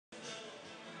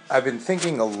I've been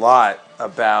thinking a lot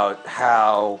about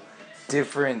how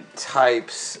different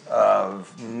types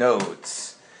of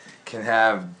notes can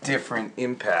have different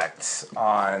impacts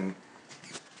on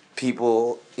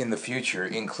people in the future,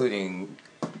 including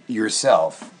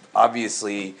yourself.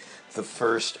 Obviously, the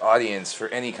first audience for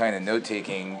any kind of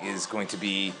note-taking is going to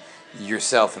be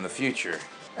yourself in the future.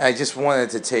 I just wanted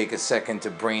to take a second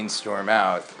to brainstorm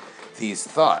out these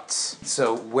thoughts.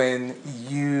 So when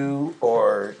you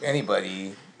or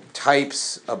anybody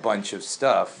types a bunch of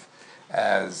stuff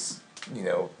as,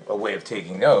 a way of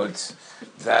taking notes,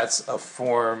 that's a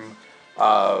form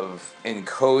of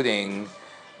encoding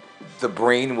the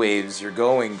brain waves you're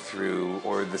going through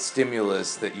or the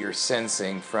stimulus that you're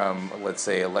sensing from, let's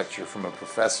say, a lecture from a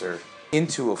professor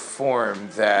into a form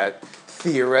that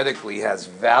theoretically has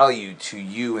value to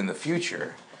you in the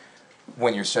future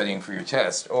when you're studying for your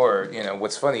test. Or,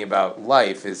 what's funny about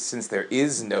life is since there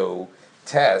is no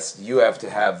test, you have to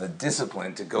have the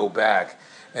discipline to go back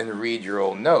and read your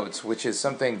old notes, which is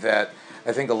something that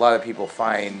I think a lot of people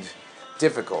find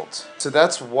difficult. So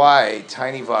that's why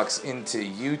TinyVox into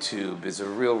YouTube is a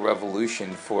real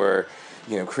revolution for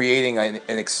creating an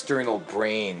external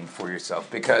brain for yourself,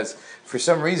 because for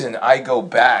some reason I go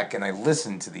back and I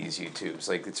listen to these YouTubes.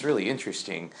 Like, it's really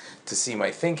interesting to see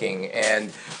my thinking,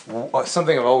 and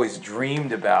something I've always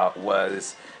dreamed about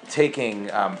was taking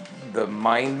the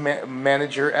Mind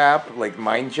Manager app, like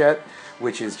MindJet,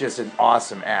 which is just an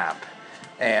awesome app,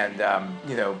 and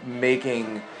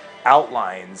making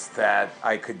outlines that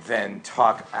I could then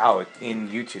talk out in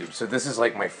YouTube. So this is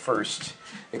like my first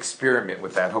experiment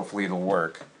with that. Hopefully it'll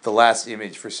work. The last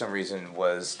image for some reason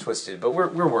was twisted, but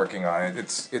we're working on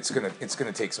it. It's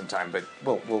gonna take some time, but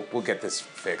we'll get this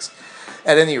fixed.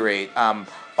 At any rate,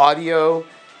 audio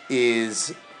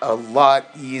is a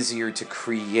lot easier to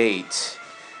create.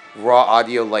 Raw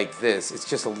audio like this, it's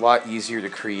just a lot easier to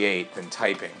create than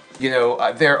typing.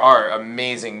 There are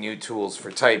amazing new tools for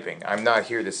typing. I'm not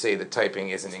here to say that typing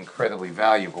isn't incredibly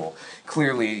valuable.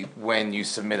 Clearly, when you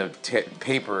submit a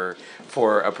paper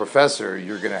for a professor,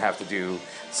 you're going to have to do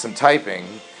some typing.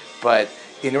 But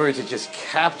in order to just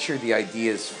capture the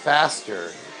ideas faster,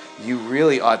 you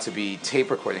really ought to be tape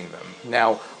recording them.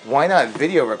 Now, why not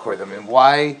video record them? And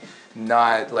why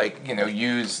not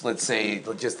use, let's say,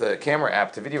 just the camera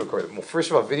app to video record them? Well, first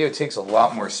of all, video takes a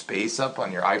lot more space up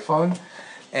on your iPhone.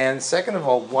 And second of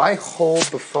all, why hold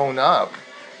the phone up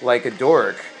like a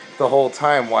dork the whole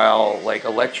time while a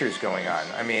lecture is going on?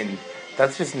 I mean,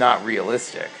 that's just not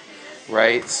realistic,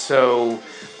 right? So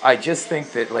I just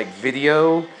think that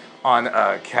video on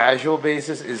a casual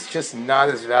basis is just not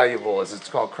as valuable as it's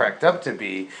called cracked up to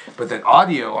be. But then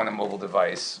audio on a mobile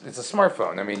device, it's a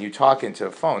smartphone. I mean, you talk into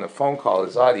a phone call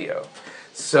is audio.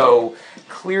 So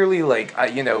clearly,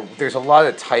 there's a lot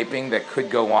of typing that could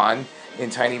go on in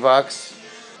TinyVox.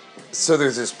 So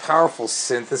there's this powerful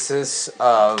synthesis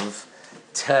of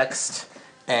text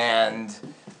and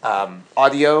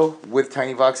audio with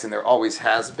TinyVox, and there always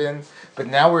has been. But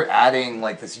now we're adding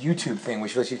this YouTube thing,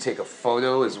 which lets you take a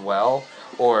photo as well,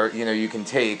 or you can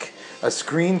take a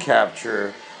screen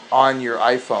capture on your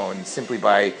iPhone simply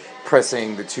by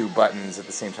pressing the two buttons at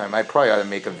the same time. I probably ought to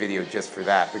make a video just for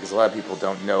that, because a lot of people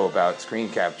don't know about screen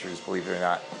captures, believe it or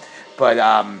not.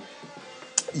 But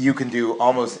you can do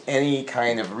almost any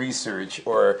kind of research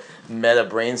or meta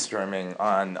brainstorming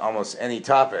on almost any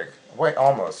topic. Wait,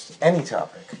 almost any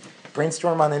topic.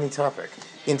 Brainstorm on any topic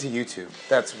into YouTube.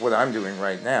 That's what I'm doing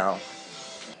right now.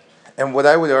 And what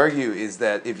I would argue is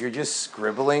that if you're just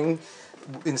scribbling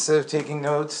instead of taking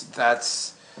notes,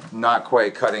 that's not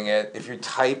quite cutting it. If you're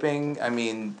typing, I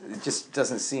mean, it just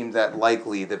doesn't seem that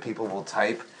likely that people will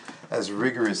type as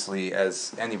rigorously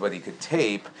as anybody could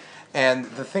tape. And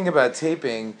the thing about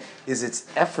taping is it's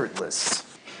effortless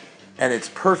and it's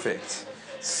perfect.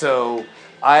 So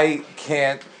I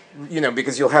can't,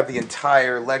 because you'll have the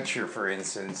entire lecture, for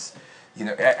instance,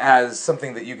 as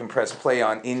something that you can press play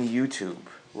on in YouTube,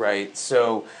 right?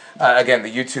 So again,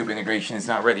 the YouTube integration is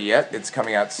not ready yet. It's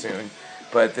coming out soon.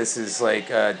 But this is like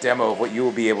a demo of what you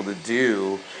will be able to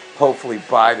do, hopefully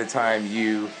by the time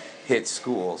you hit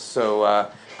school.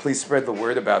 So please spread the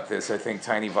word about this. I think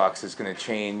TinyVox is going to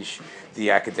change the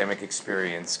academic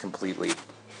experience completely.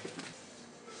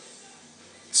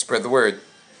 Spread the word.